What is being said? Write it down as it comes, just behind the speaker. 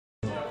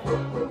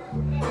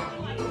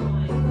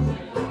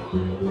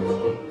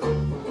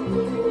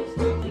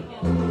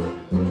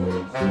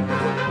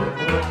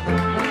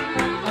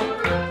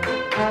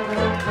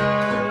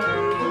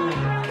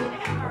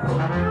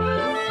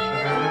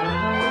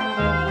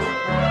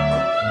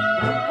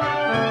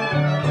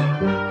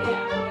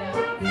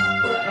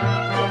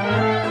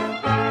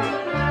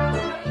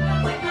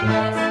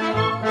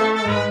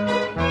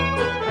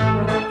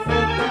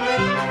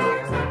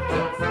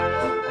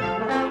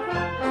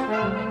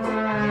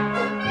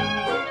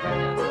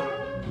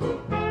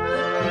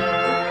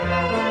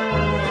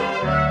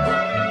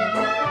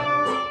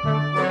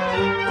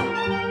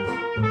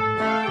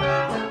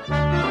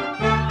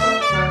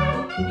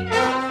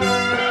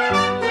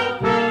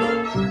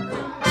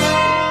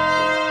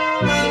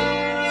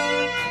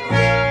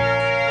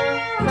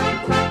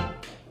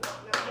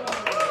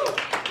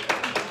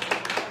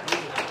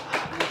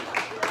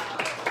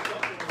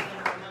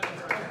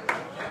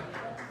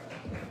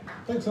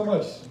Thanks so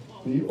much.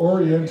 The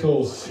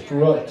Oriental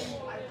Strut.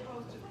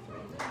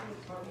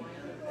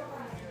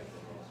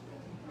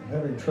 I'm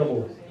having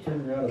trouble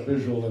figuring out a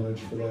visual image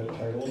for that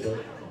title,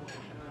 but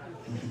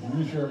you can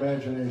use your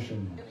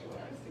imagination.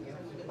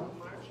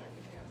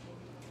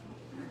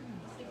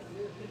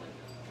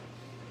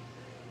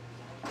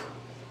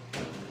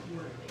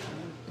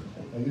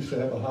 I used to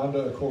have a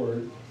Honda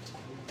Accord,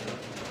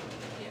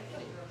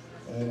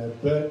 and I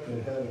bet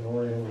it had an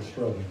Oriental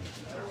Strut in it.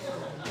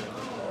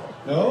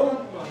 No?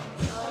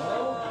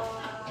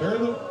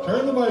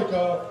 Turn the mic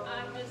off.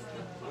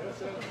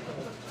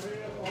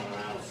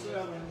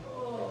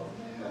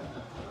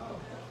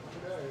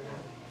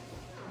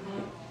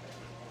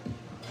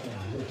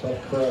 You're a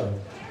tough crowd.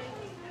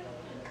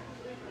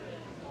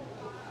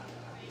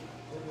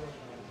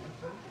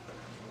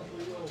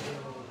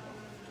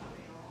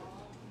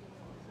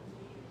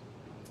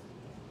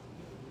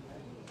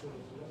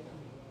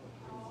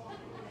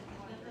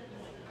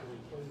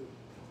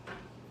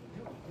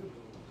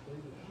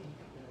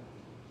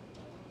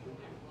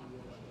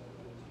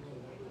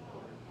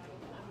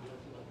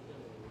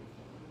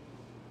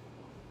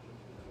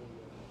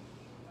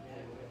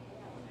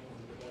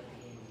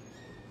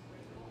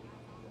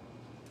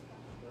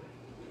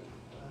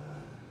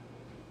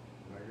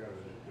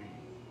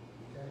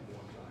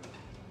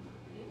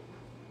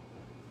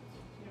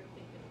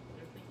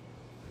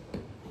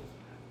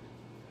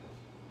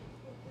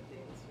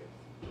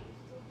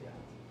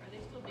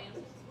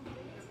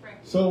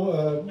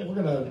 So we're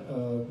going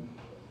to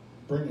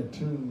bring a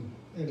tune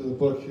into the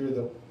book here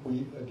that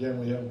we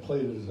haven't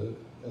played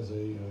as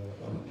an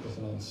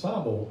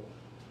ensemble,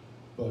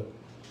 but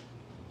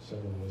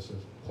several of us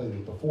have played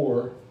it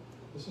before.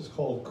 This is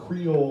called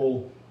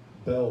Creole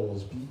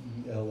Belles,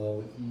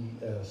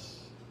 B-E-L-L-E-S,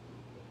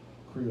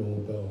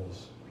 Creole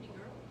Belles.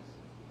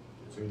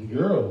 Pretty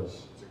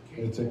girls.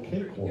 It's a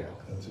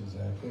cakewalk. That's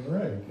exactly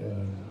right.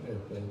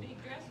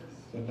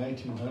 In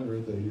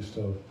 1900, they used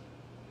to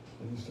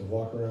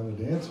walk around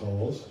the dance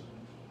halls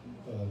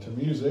to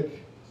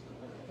music,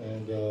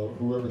 and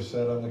whoever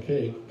sat on the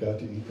cake got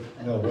to eat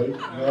it. No, wait,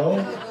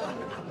 no?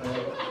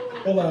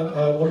 Hold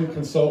on, let me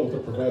consult with the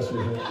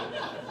professor here.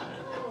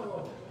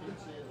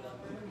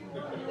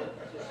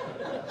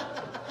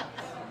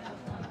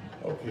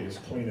 Okay, it's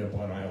cleanup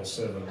on aisle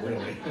 7,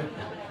 really.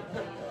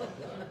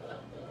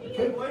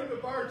 Blame the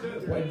bartender.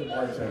 Blame the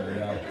bartender,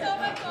 yeah.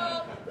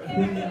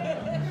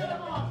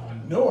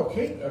 No, a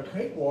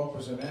cakewalk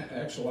was an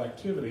actual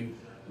activity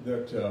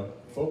that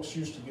folks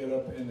used to get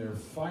up in their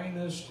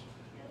finest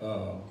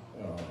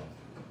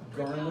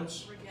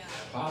garments,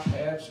 top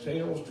hats,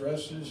 tails,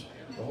 dresses,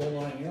 the whole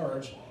 9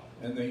 yards,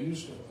 and they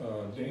used to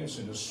dance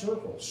in a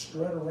circle,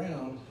 strut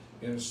around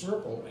in a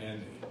circle,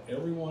 and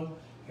every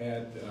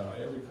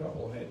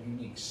couple had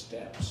unique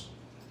steps,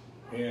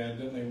 and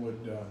then they would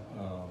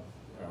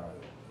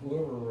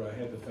whoever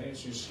had the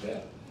fanciest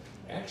step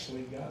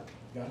actually got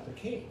the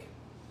cake.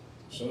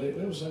 So it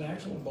was an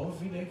actual bona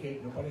fide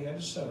cake. Nobody had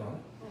to sit on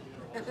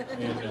it.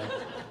 And,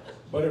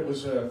 but it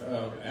was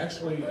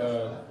actually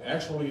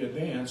a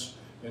dance,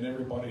 and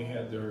everybody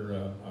had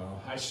their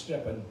high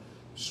stepping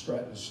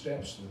strut and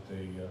steps that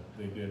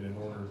they did in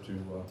order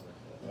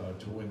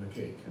to win the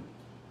cake.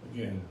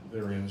 Again,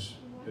 there ends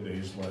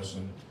today's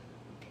lesson.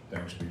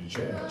 Thanks be to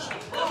Jazz.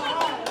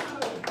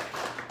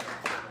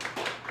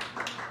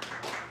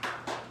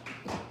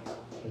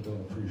 I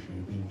don't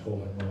appreciate being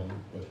told I'm wrong,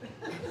 but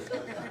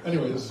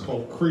anyway, this is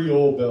called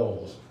Creole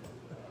Belles.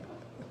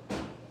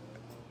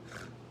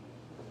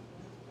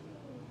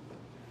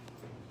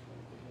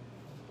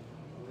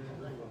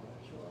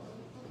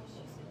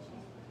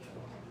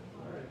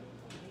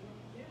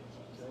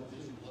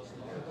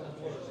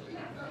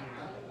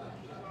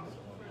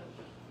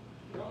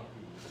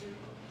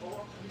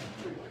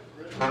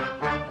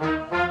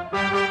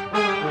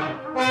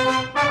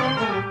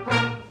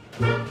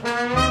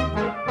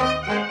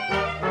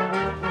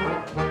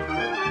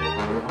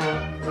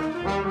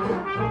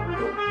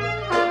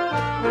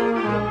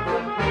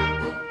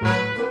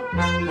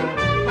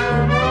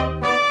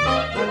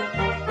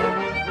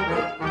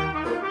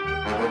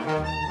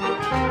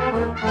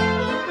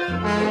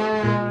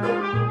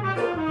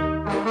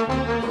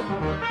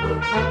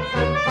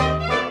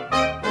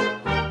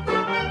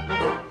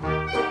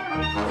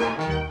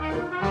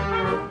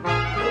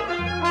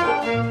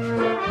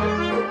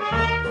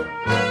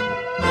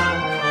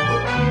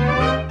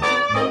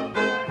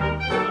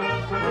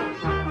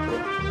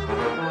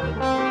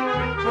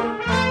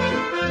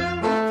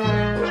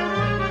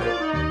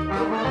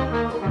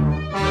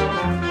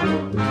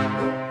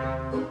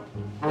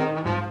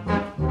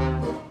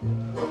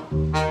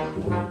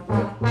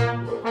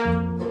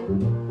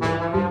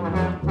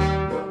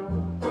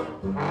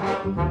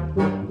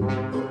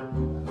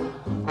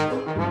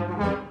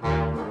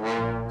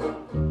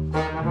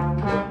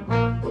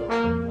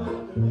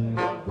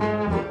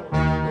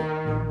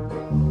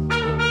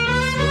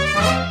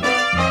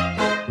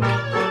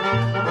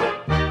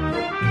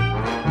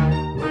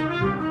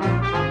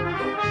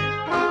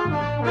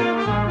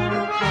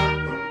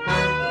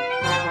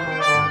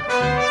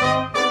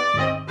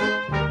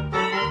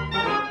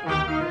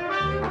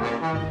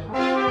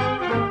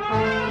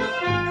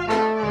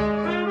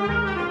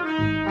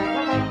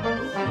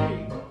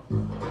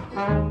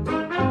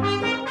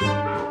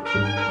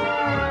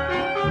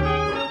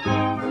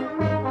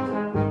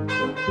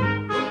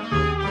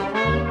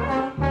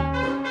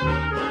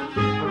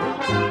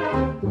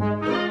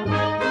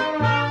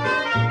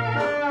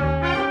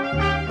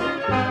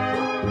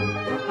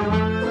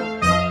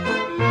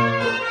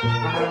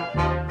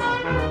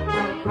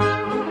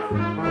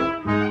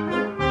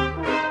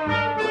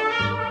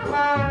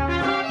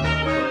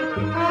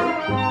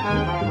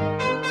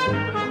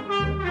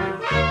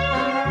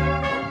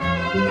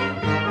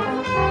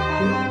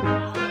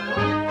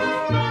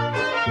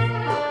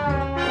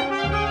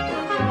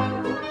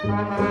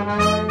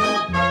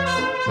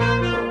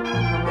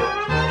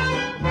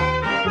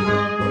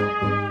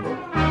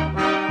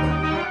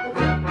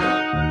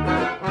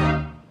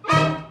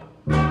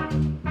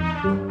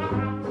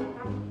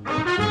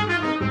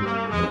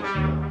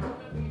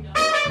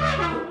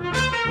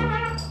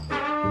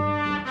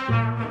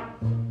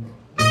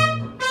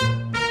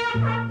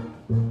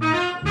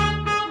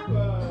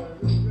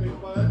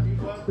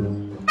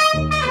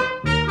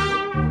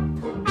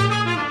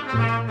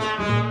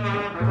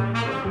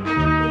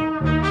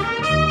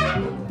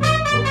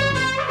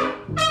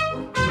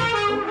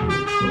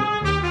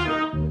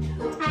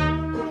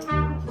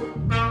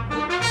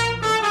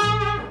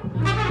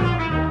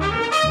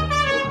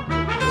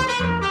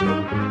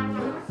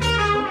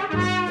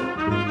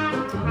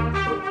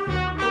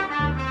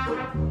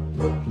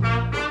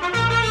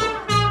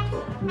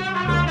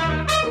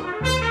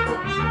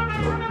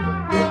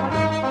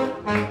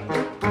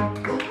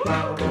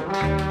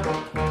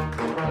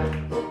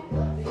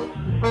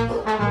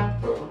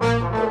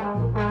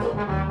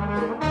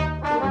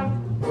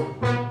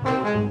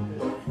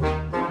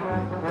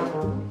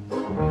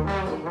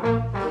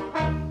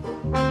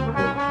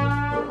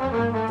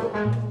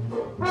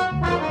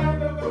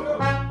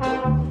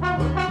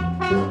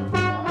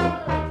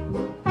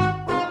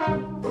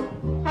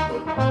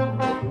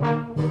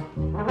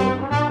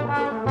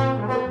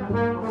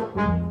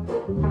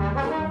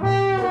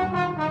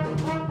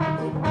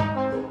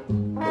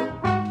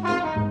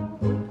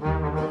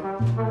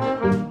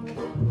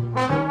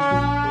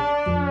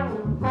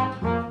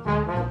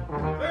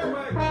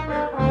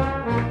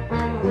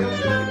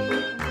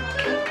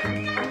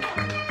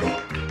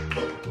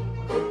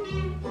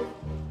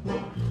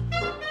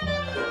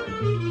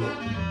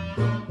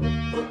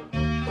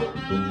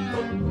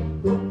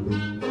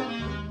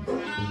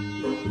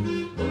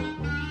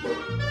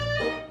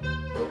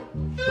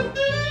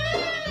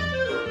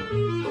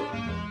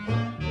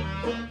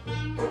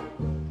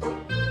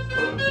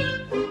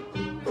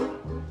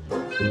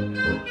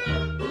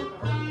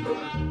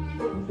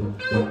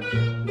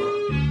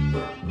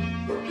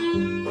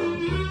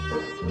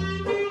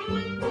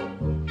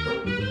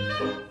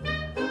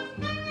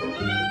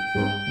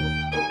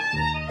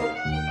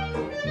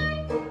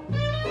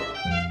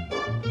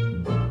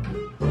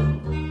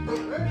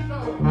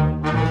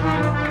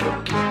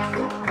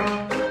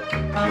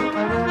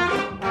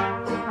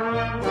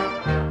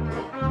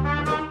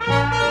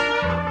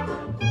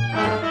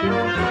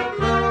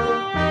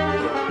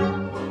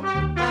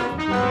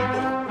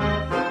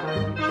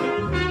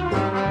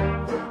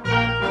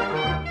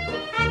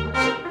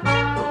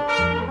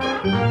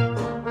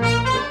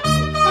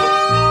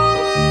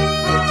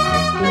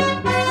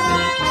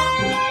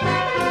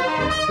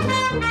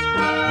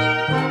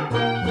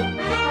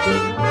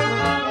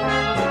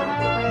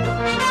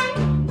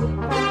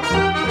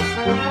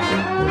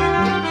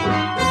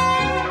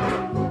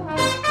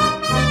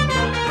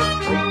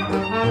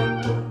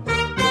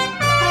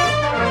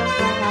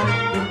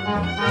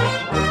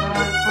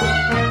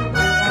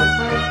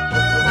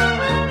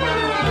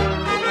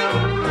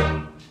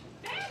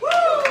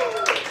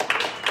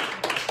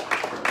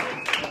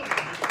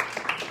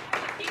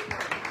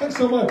 Thanks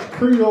so much,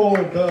 Creole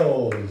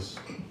Belles.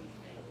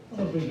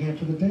 Oh, a big hand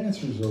for the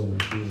dancers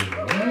over here.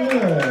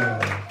 Yeah,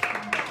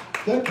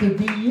 that could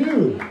be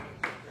you.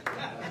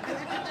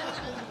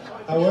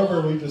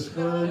 However, we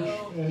discourage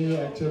any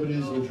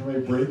activities which may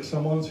break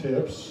someone's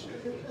hips,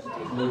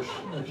 which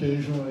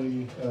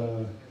occasionally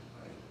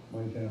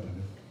might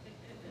happen,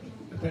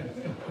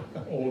 depending on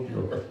how old you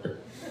are.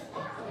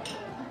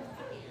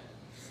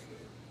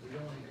 We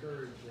don't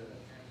encourage that.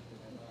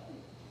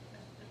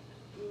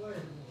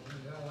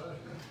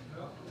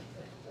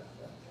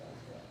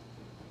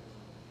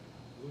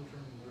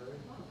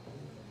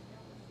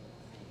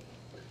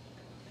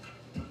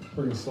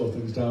 We're going to slow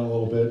things down a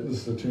little bit.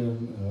 This is a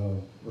tune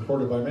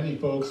recorded by many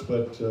folks,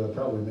 but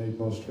probably made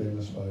most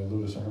famous by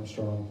Louis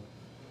Armstrong.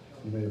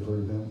 You may have heard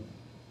of him.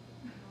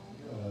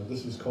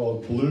 This is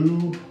called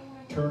Blue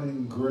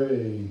Turning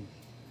Gray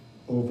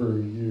Over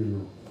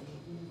You.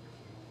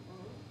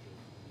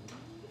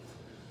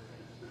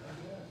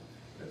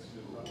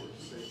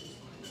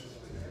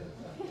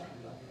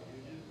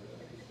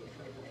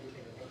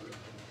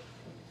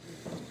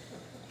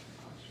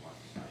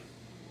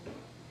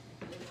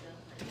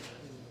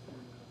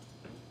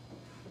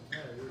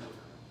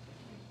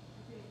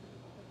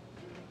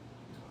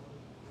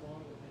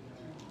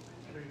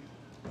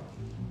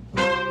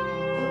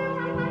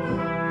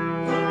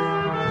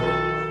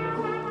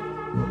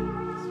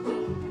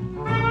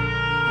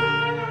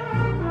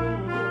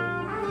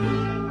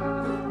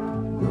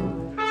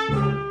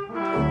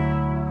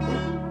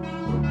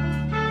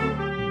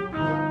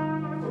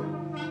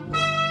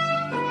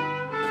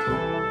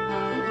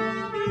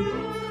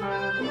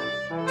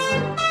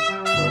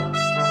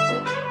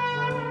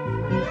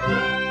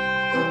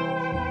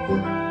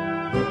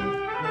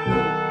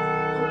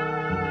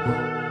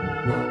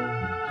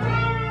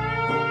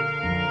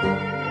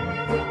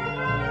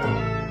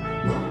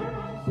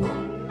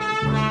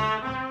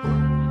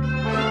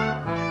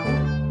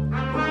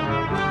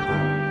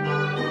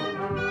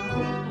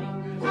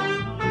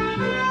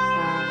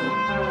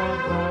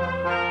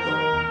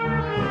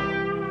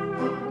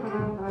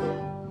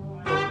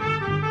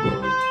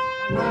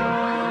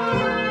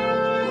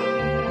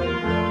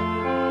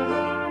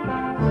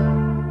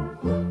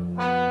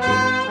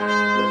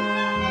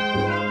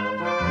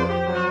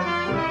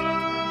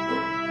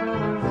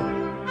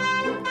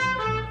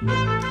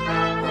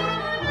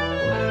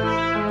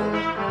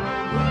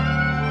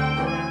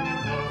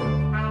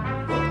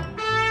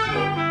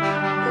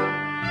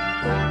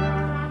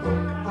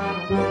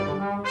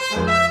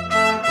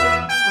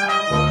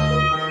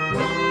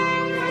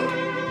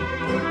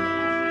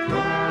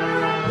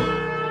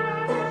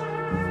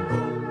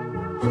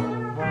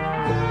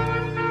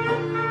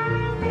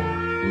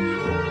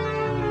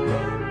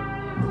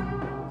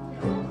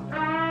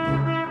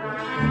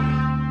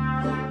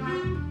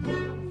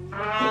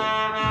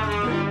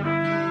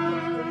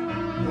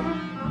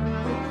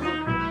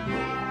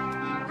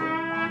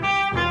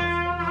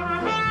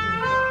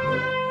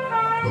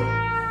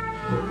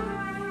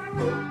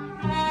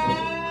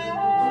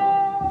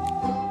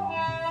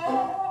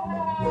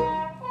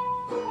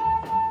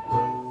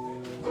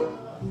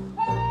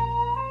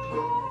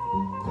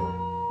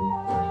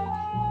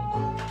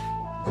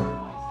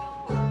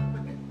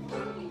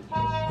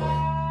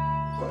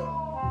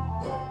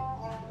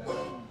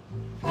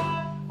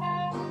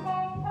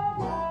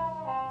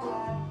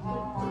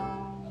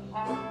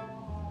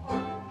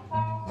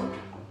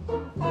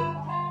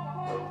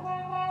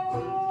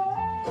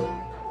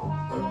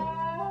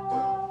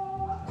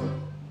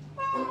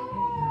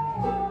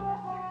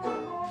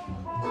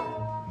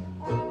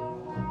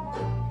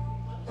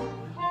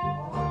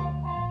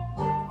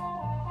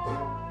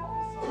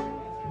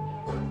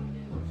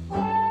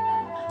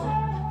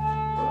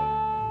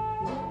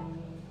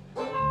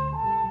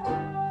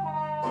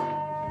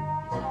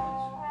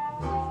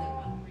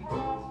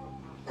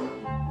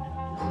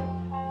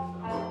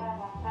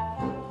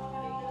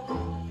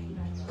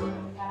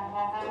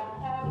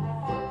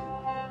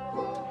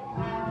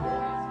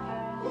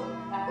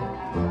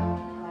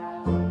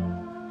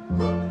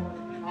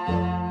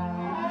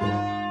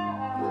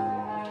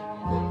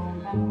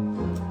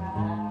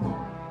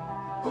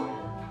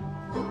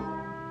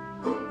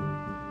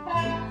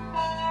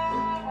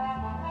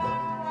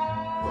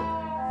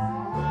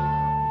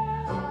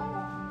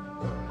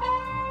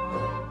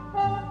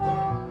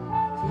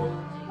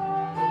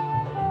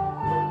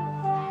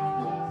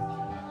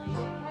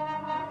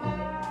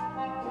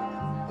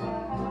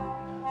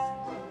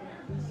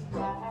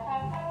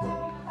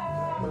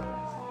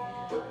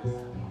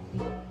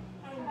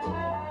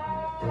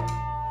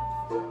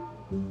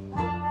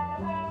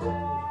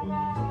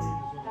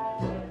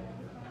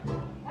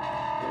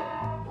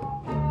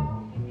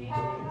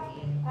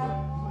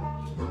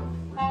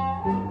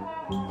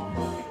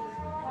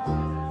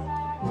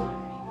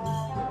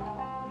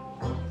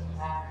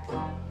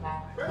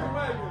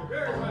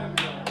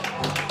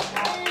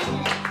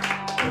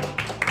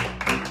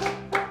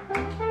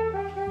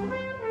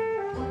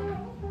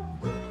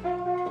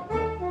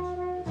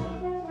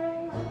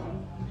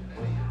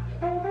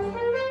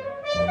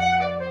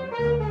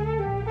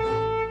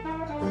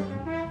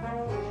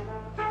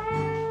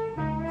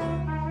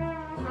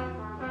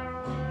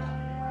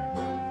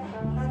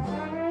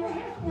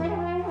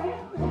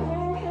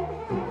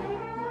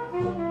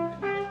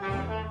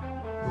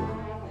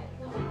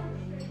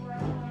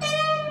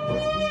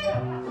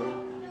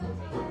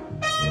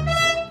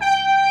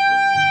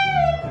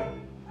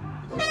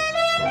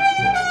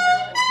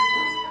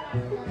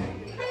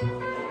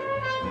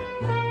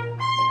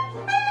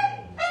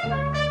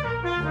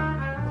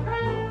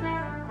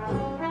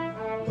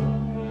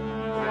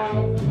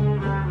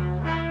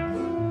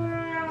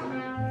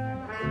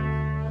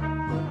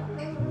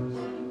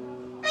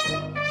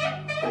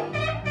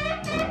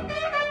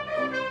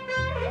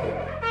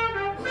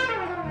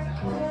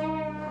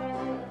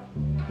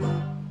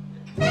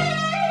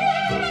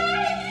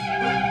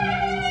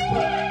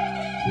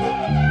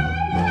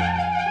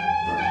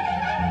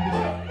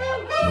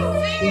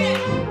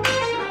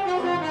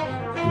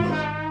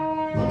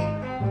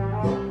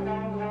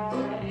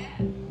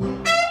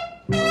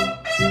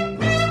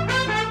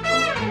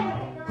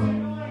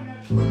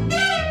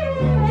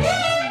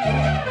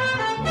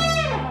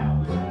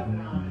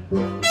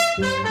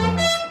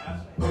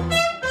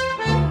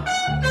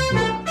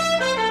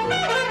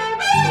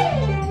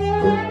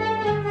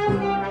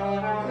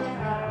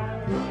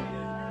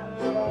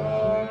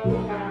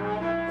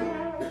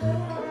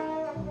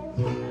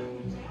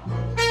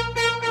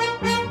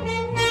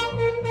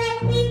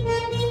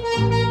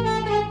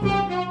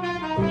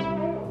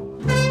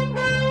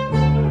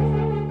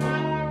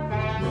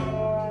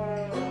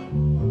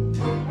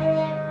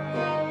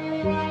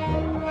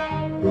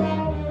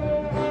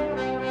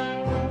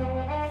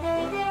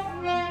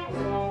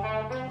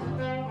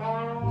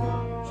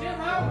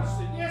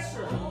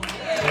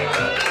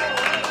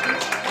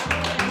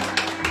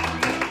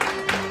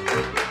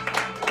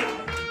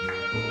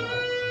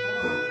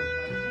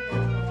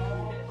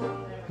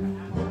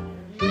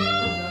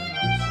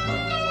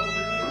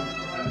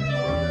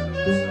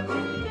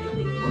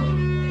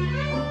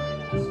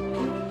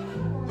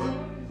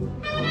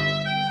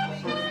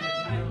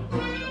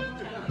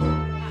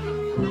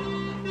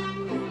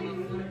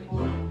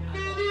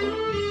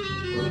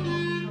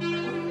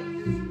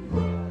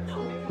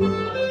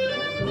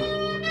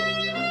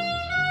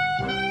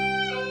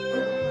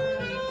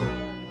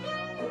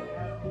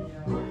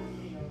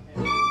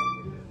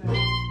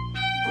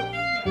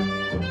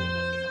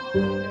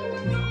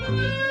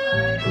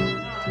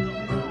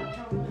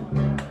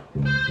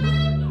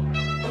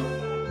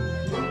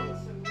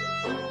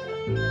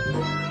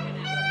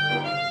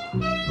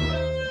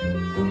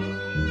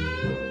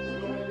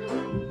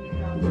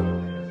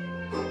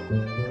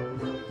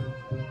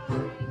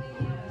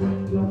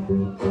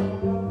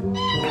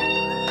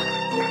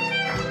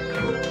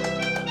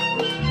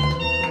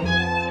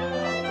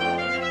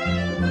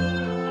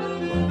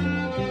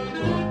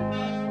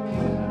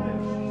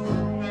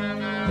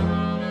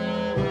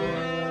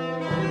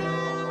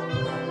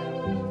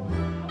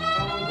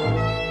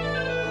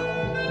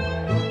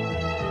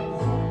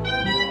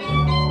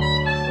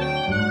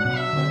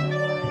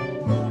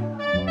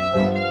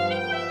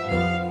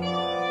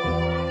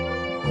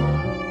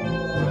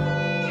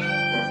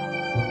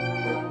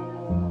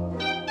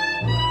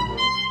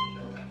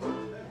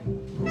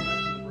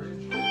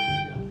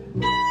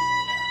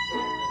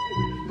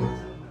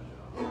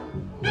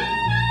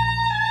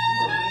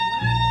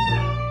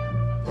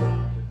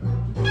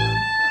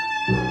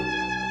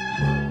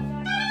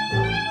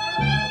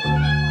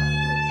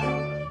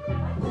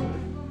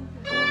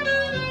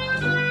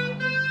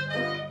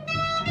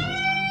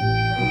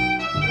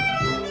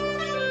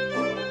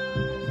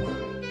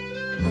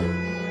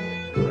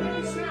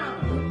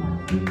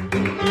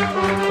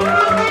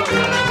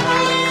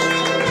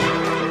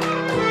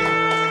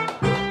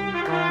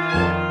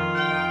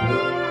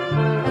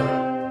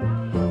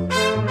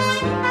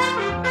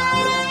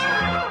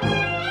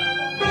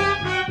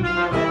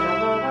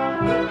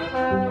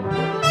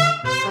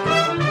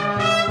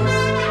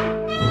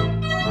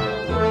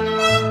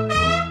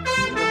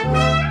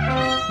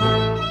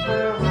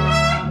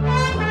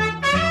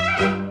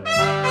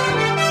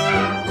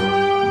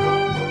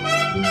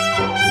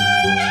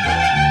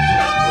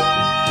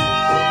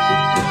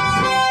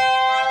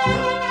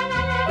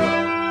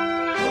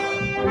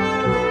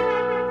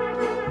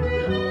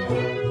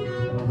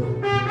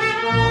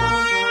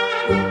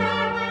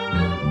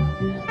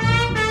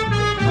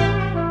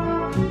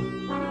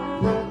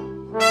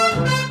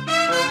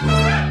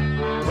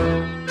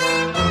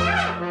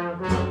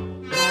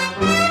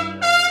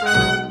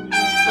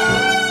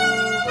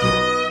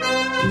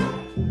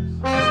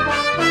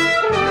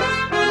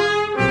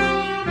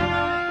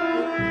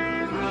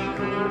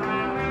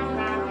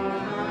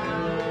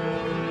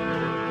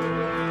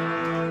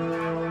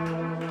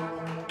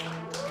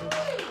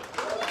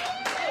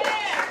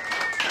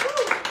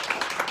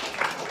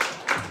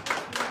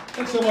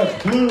 Thanks so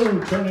much.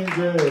 Blue turning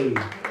gray.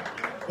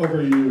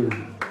 Over you.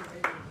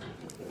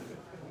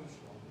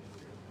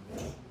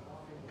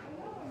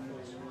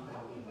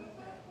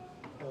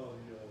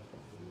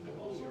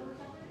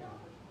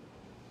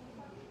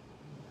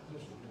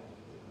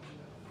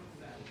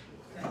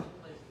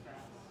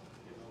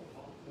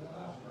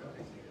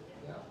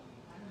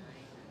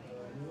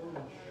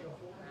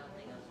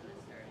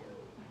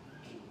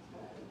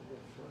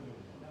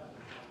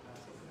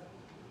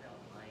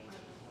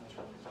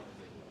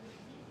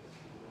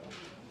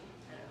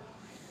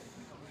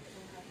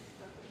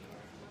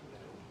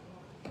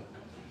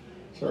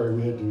 Sorry,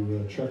 we had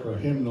to check our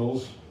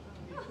hymnals.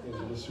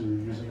 Those of us who were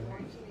using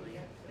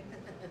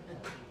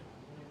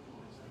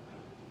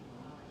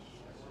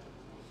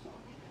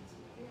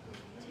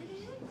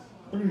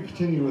them. We're going to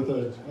continue with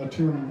a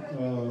tune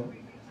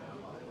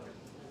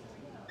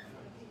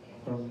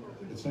from,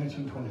 it's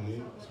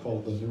 1928. It's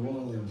called the New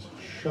Orleans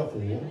Shuffle.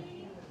 New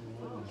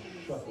Orleans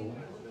Shuffle.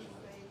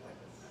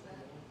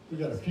 We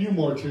got a few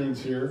more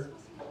tunes here.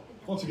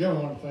 Once again, I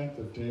want to thank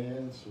the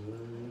dancers.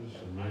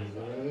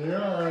 There they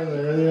are.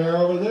 There they are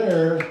over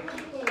there.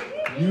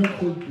 You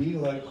could be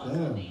like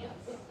them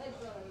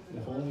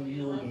if only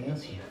you were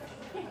dancing.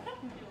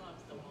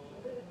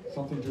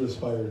 Something to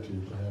aspire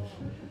to, perhaps.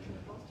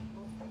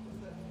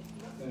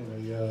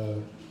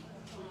 Anyway,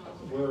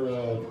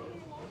 we're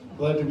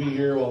glad to be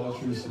here. I'll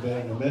introduce the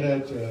band in a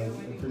minute.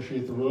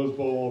 Appreciate the Rose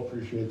Bowl,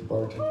 appreciate the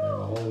bartender,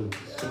 all the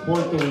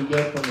support that we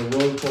get from the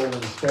Rose Bowl and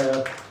the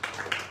staff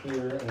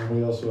here, and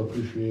we also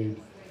appreciate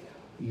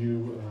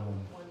you,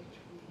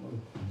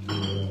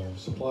 your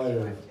supply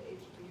of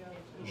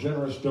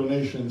generous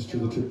donations to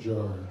the tip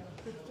jar,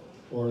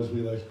 or as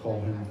we like to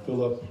call him,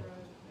 Philip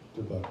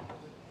the Bucket.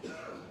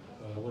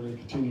 We're going to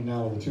continue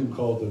now with a tune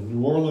called the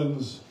New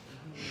Orleans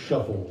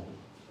Shuffle.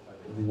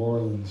 The New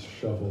Orleans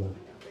Shuffle.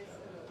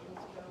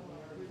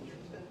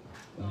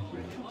 Thank you.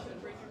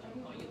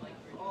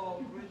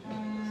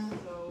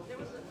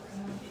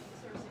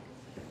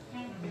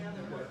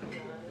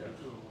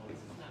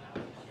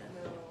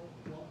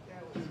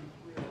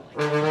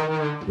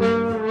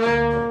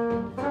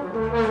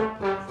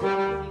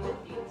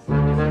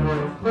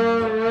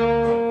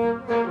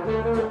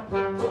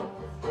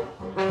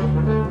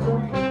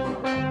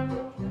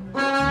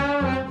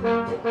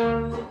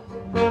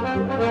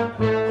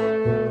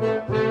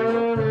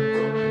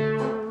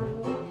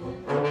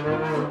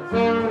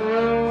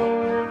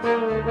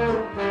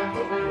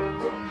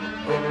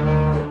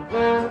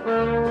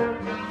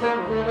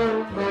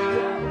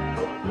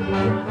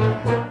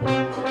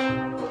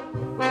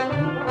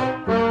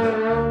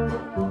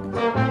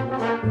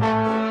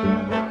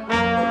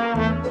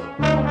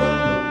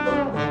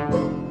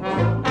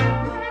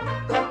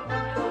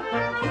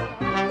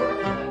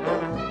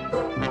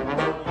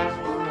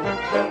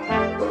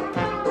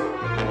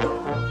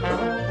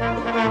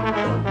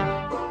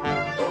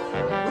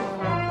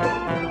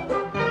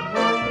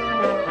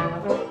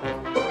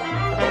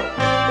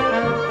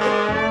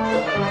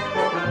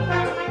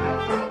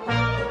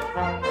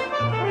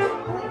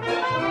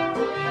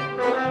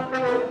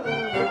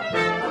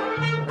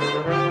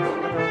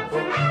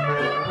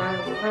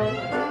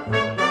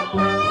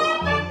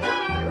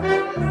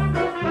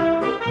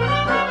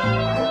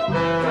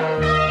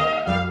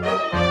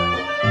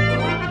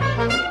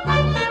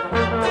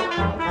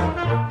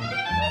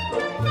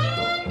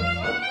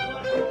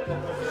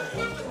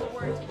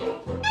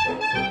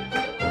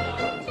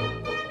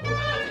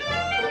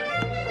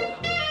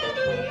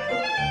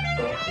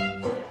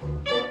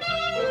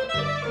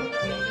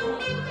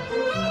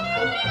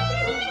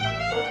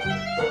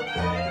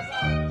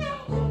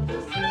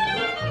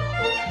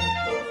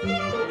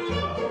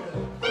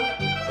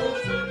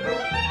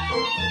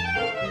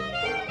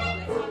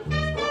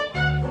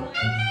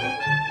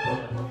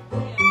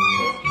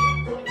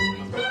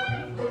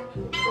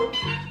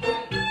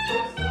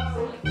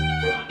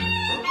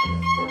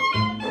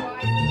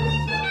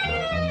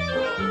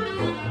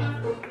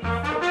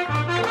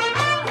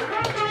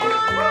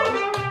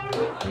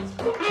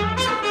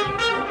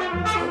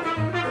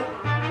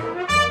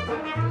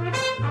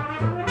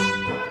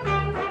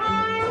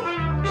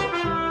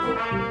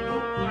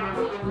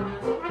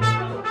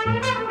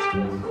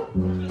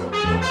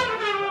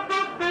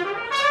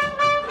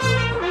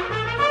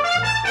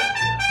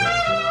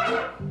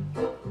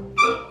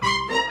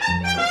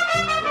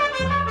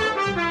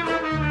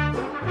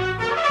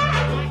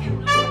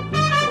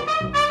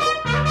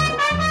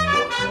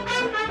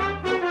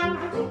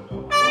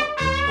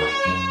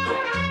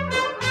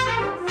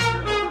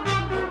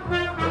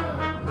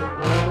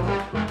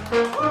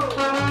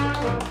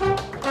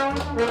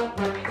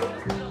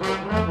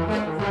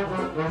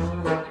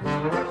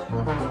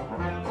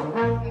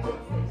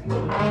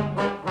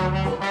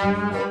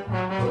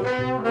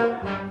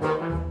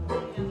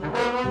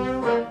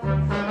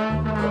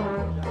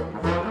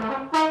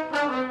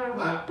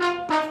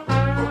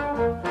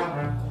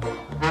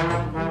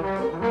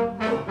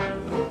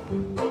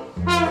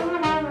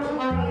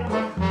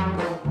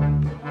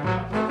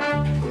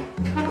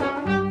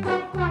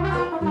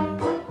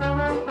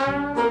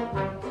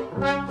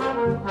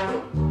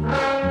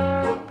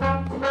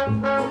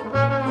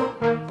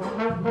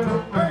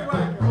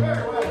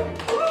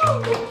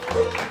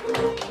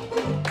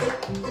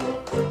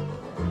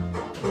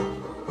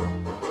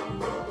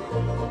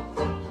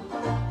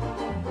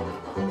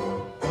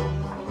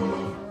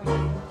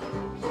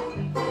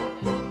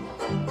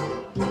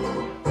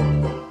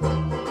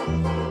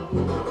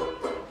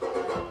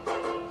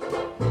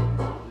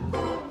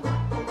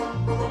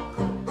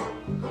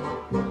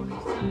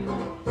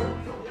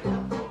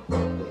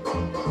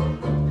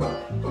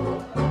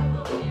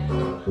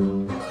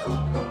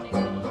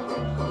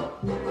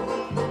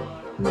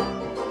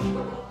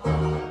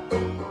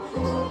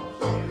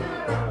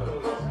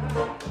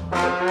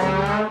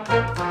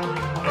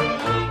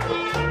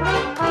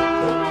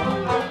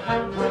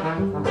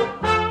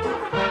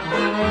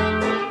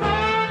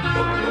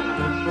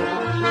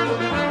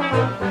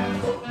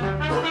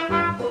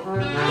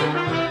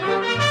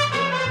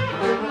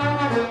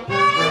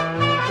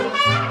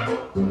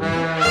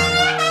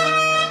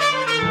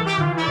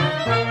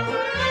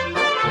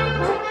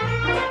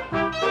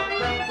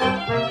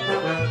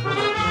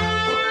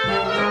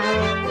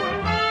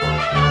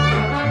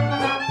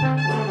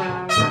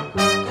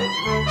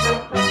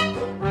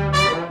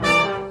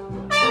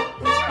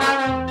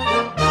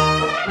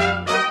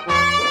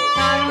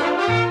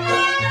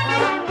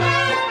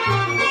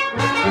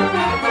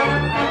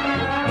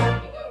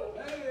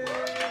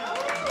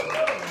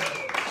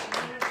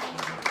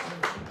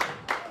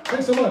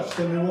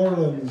 the New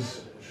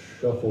Orleans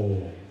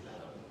Shuffle.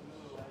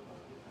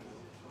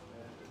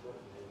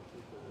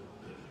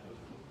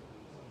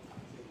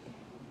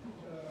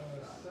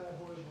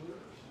 Savoy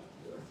Blues.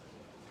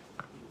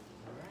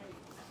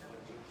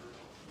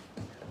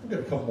 We've got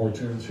a couple more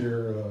tunes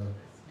here.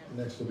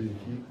 Next will be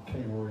a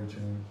King Ori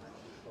tune.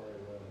 Sorry,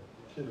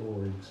 Kid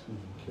Ori, excuse me,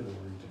 Kid Ori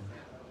tune.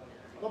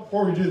 Well,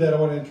 before we do that, I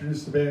want to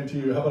introduce the band to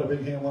you. How about a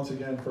big hand once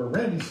again for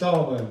Randy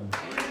Salman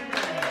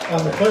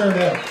on the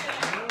clarinet.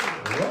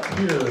 Right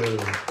here.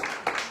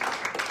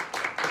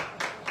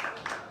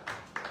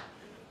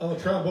 On the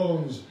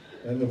trombones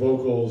and the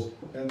vocals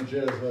and the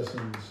jazz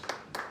lessons.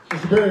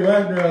 Mr. Barry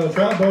Wagner on the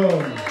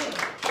trombone.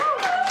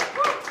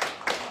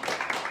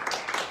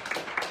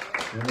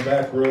 In the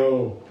back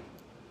row,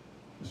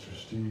 Mr.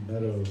 Steve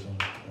Meadows on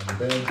the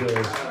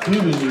banjo.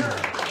 Stevie.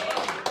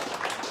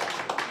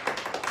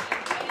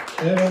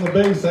 And on the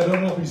bass, I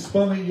don't know if he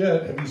spun it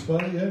yet. Have you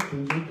spun it yet?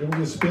 Can we get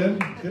a spin?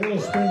 Get a little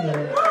spin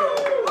there.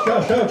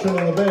 Josh Houchin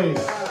on the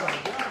bass.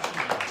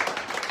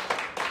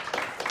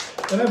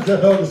 And I'm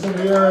Jeff Helgesen.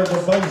 We are the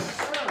Vine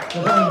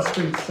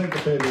Street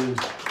Syncopators.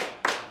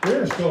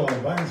 We're still on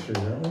Vine Street,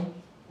 aren't we?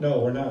 No,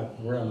 we're not.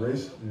 We're on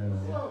Race. Yeah.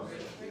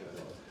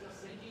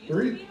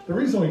 The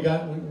reason we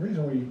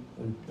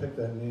picked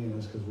that name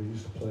is because we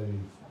used to play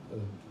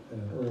in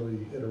an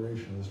early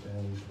iteration of this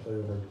band. We used to play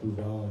over at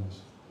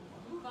Bouvan's.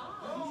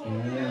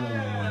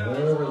 Yeah,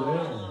 way over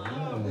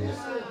there.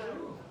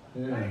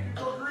 Yeah.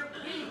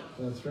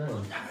 That's right.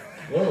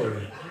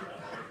 Whoa.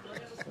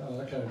 Oh,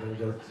 that kind of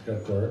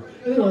got dark.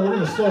 Anyway, we're going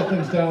to slow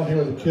things down here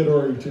with a Kid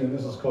Ori tune.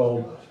 This is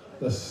called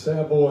the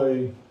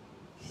Savoy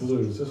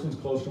Blues. This one's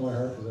close to my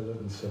heart because I live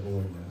in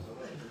Savoy now.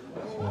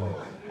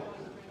 So,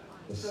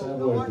 the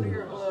Savoy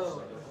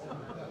Blues.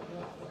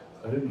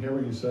 I didn't hear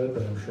what you said,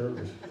 but I'm sure it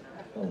was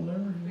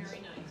hilarious.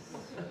 Very nice.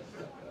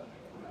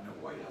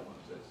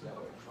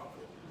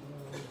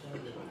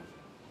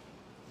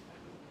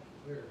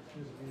 There,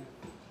 excuse me.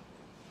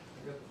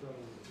 I got the front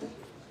of the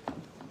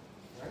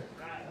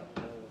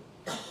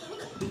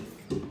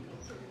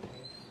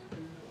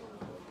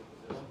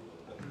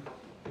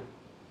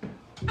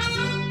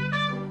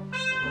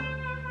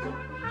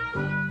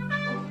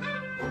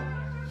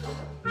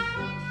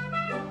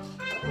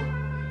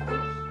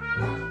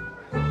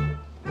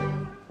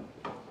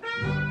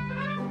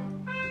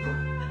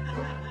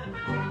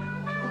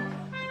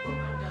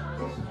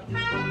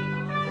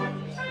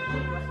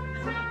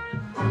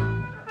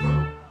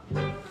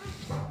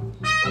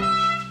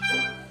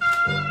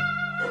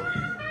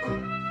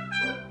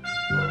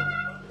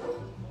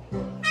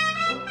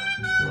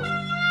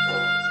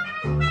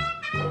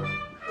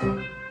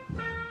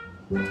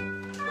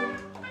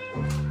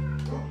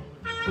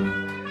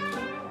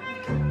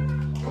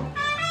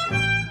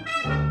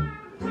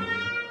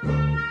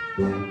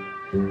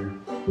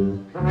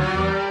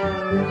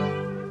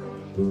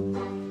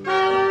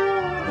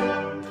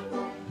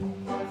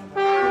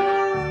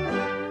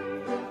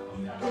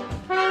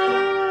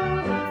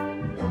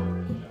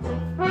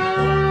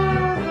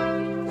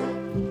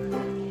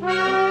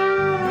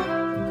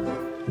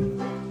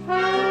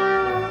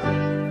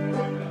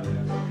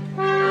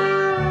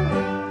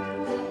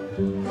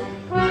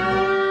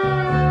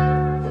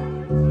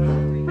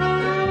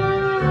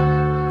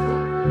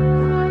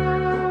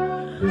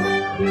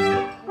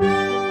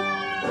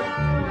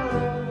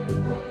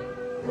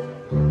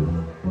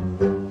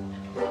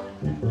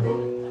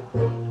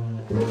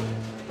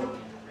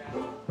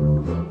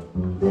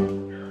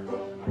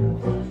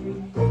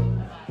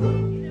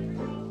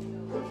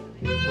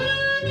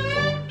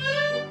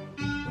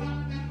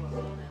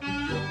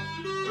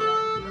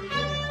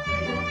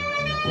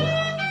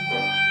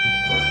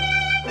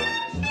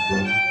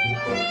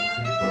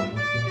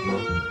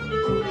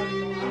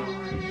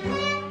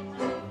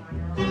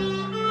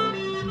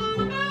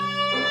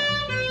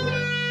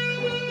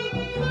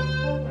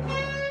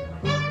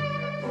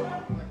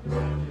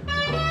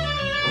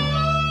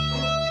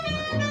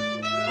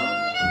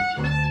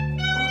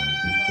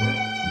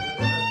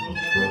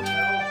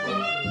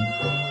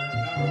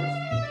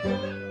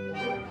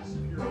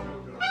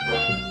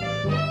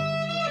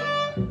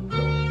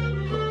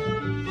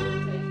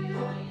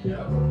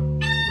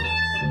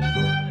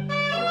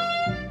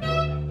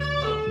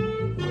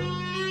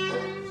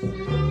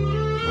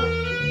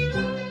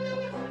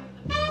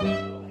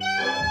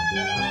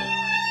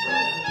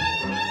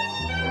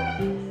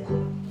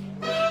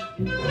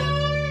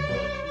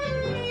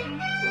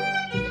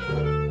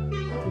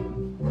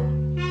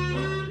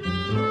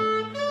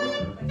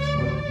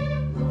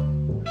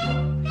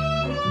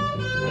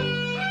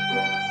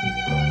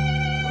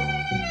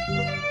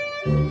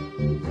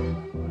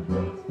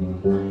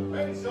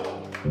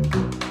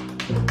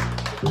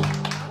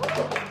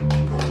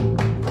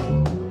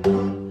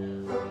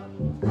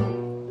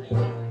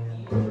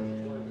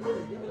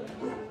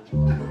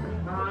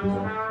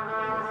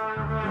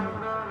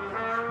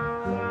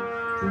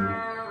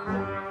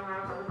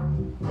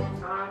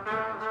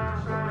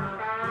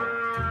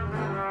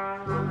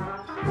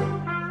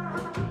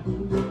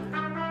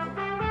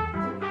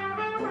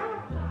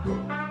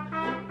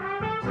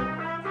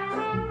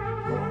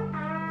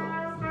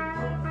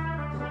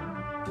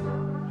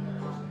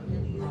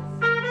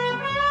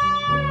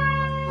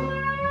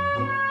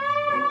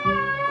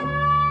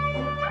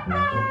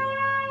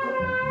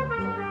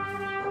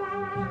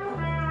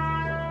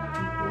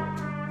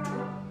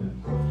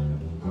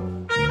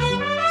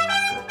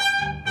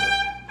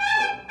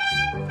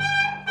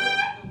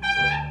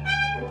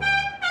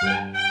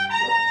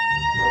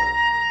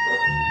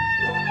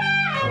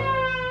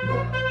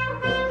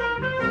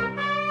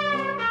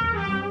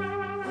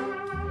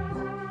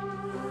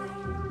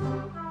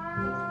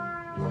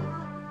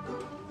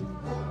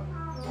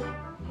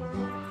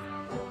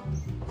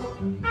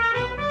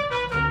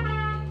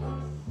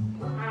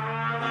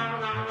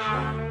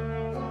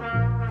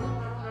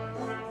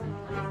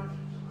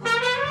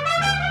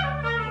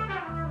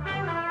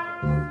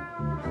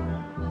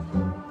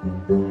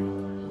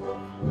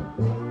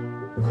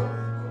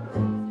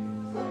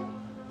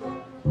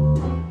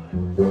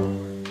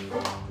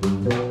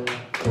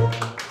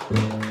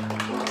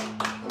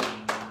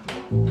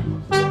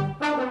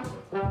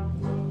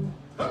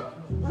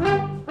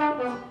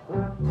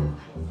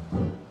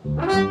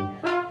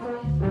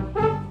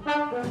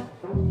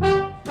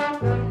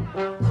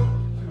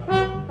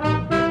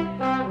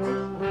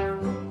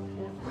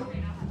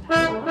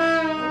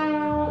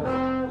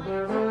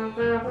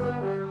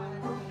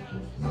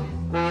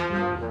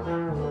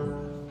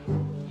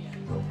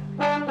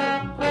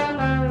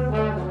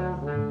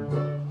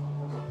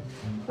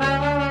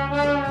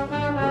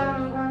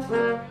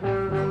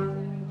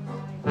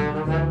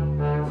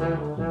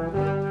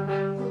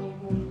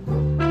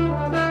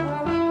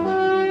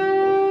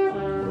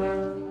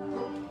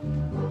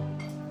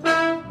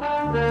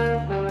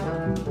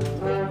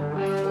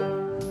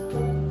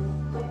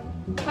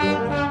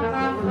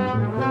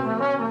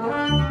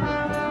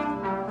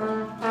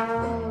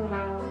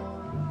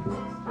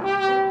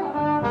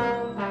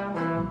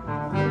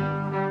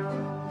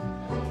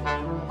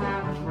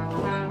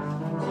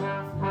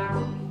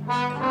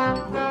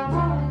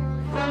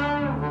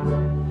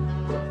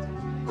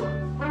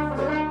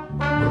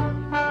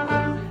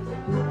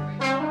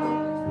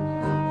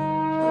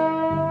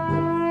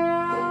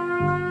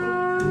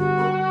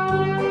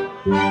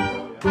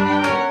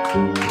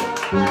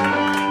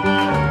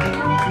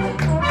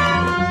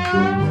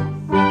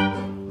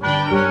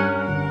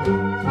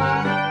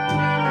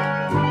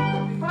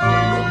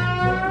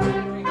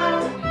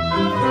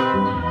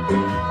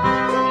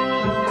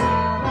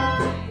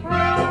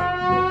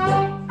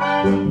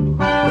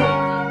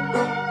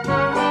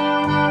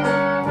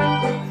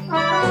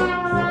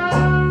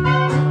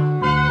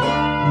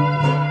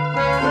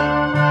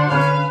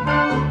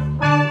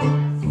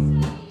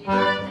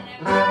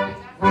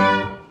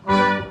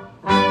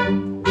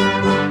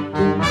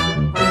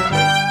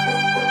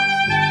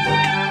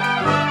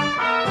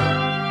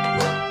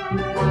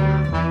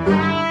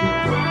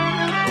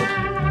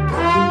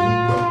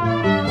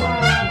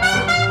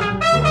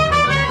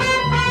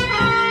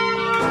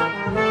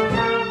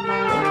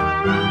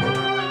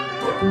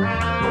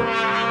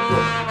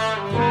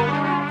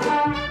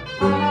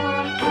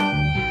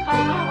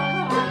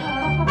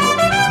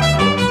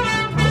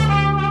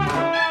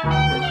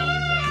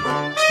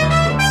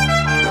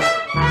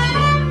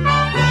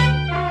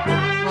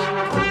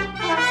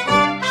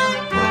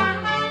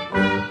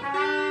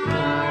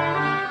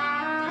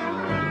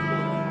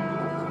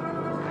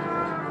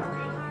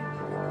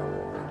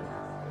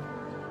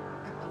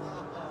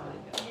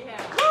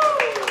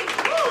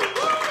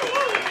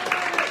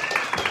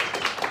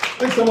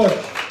Thanks so much,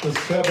 the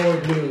Savoy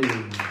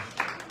Blues.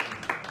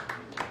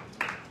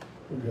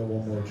 We've got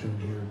one more tune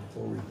here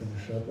before we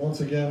finish up.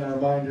 Once again, a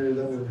reminder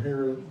that we're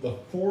here the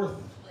fourth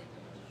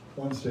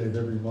Wednesday of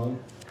every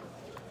month.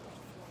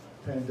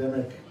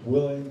 Pandemic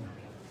willing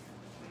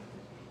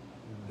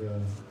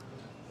and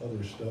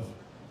other stuff.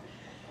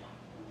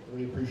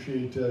 We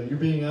appreciate you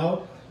being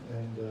out,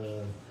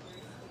 and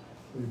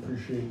we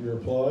appreciate your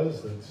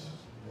applause. It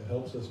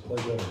helps us play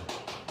better.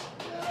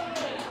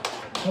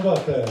 How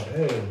about that?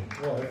 Hey,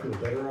 well, I feel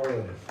better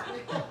already.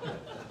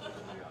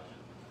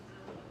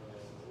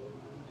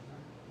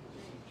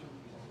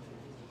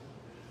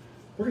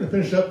 We're going to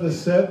finish up this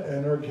set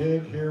and our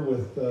gig here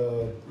with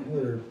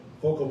another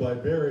vocal by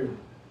Barry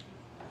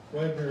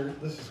Wagner.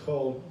 This is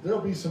called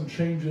There'll Be Some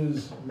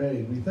Changes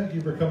Made. We thank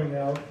you for coming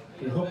out.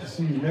 We hope to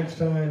see you next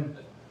time.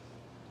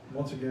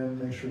 Once again,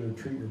 make sure to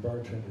treat your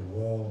bartender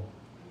well,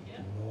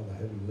 doing all the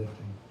heavy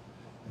lifting.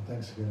 And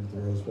thanks again to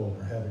the Rose Bowl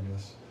for having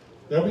us.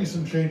 There'll be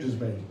some changes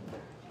made.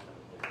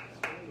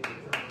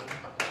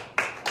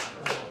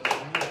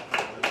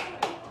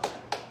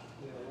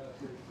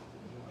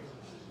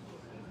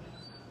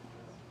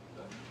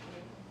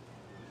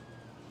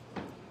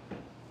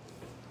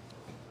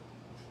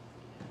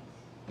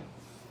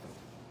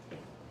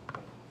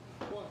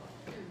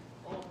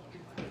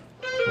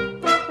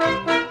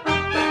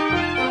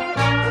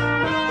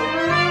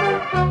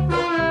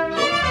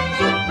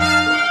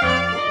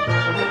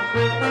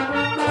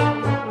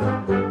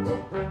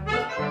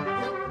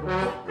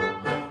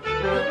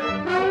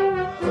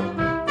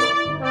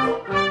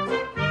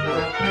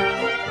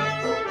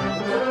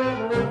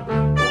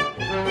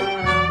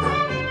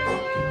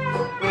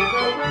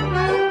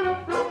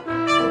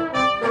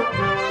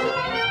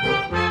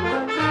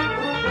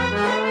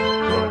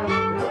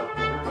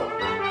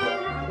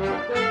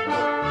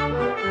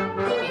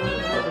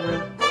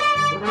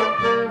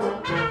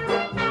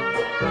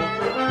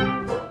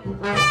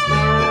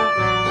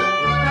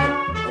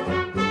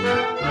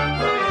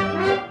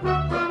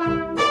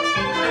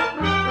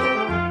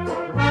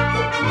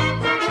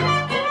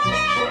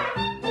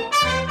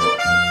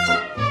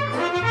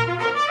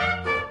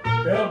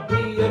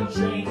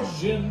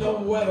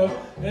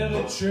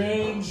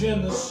 Change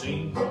in the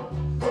scene.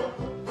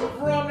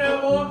 From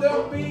now on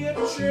there'll be a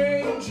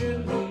change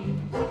in me.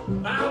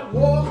 My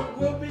walk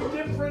will be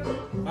different,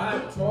 my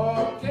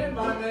talk and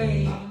my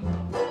name.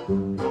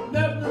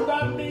 Nothing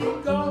about me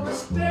gonna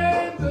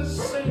stay the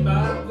same.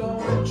 I'm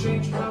gonna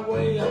change my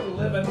way of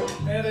living,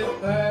 and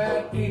if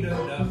that ain't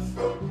enough,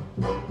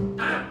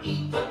 I'm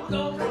even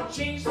gonna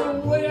change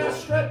the way I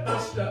strut my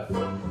stuff.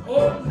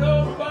 Oh,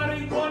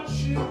 nobody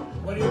wants you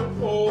when you're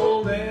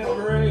old and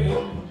gray.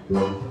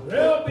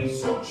 There'll be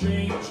some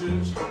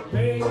changes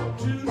made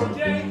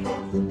today.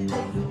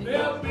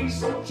 There'll be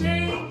some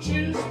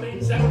changes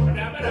made.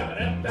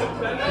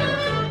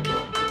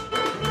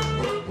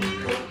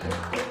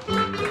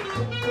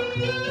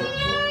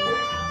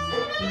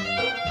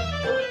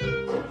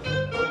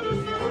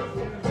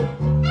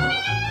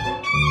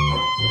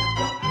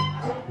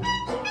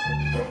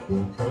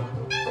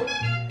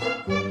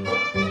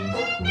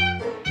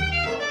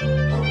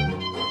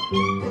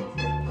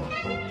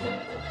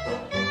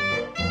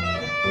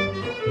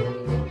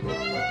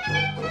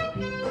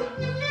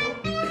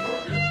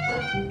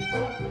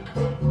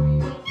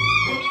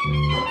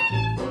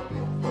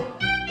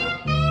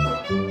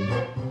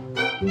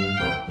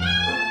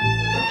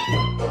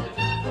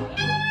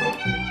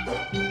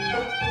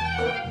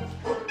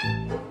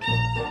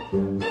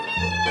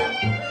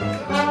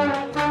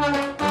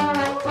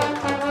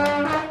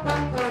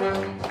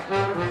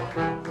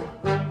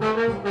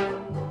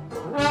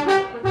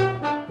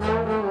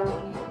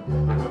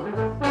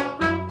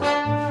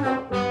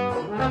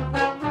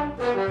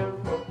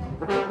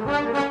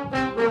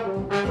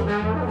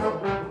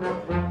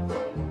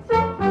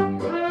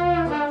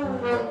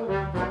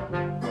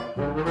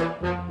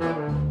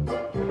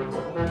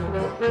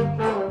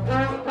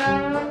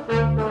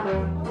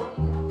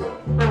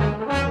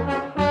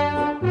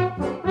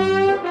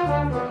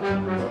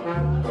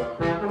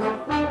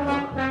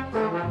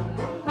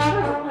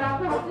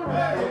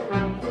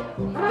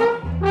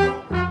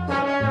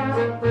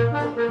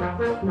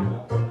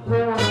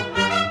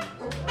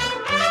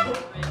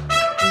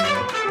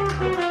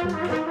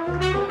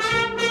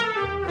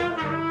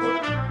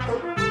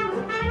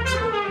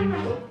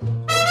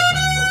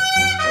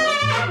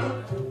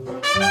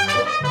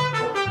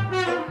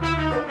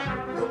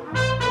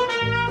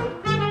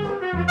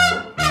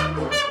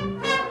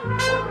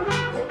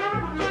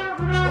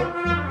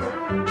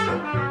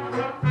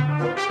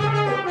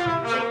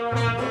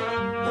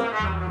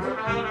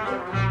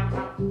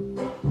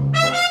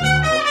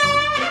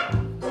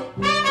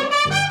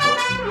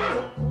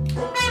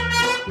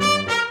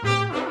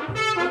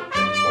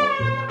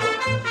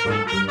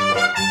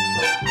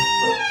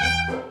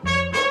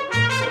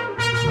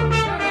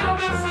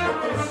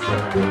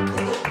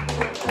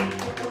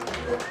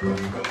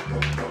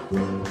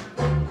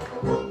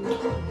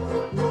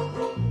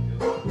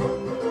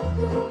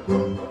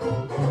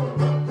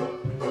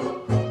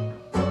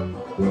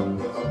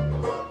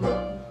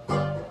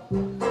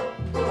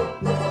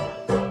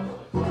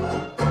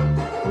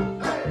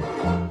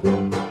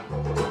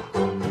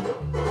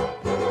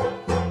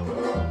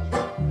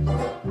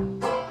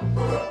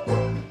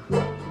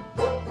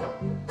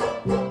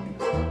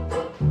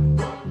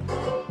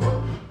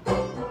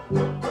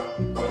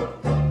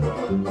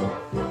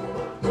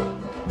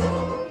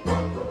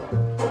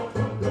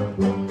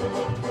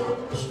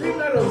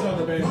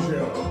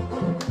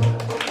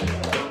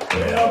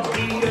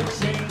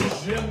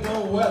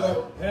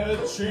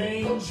 a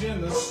change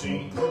in the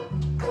scene.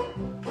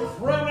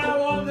 From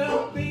now on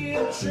there'll be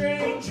a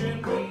change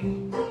in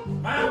me.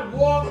 My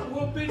walk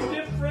will be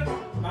different,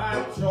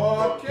 my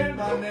talk and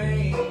my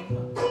name.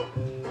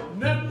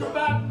 Nothing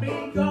about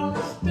me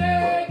gonna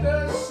stay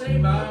the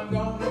same. I'm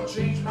gonna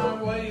change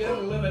my way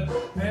of living,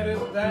 and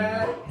if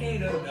that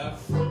ain't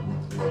enough,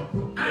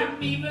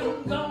 I'm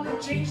even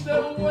gonna change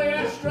the way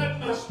I strut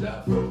my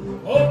stuff.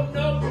 Oh,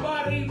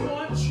 nobody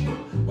wants you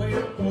when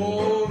you're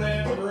old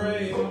and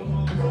gray.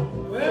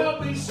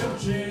 There'll be some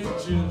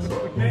changes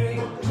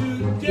made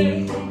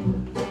today.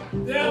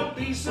 There'll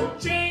be some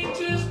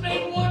changes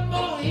made. One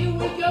more, here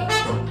we go.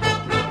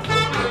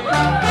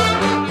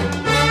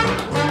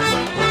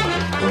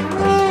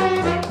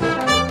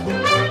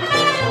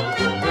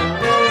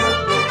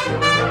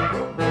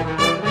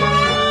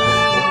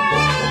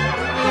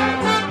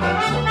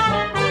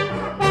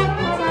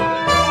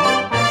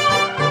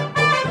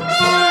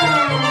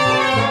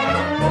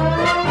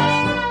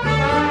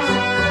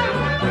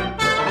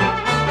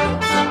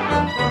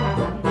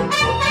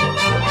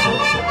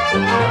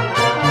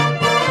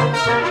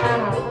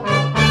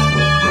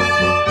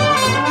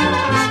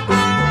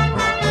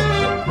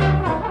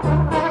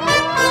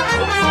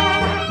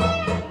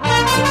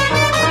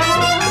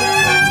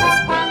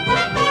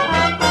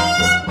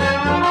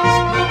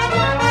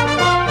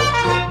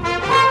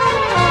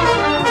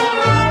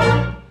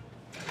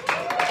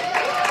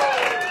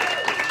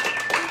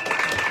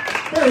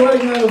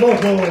 Wagner on the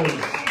vocals.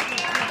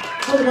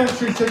 For the Main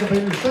Street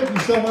Syncopators, thank you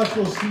so much.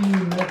 We'll see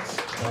you next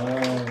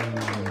time.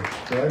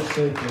 Drive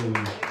safely.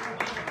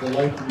 The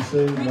life you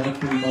say might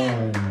be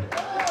mine.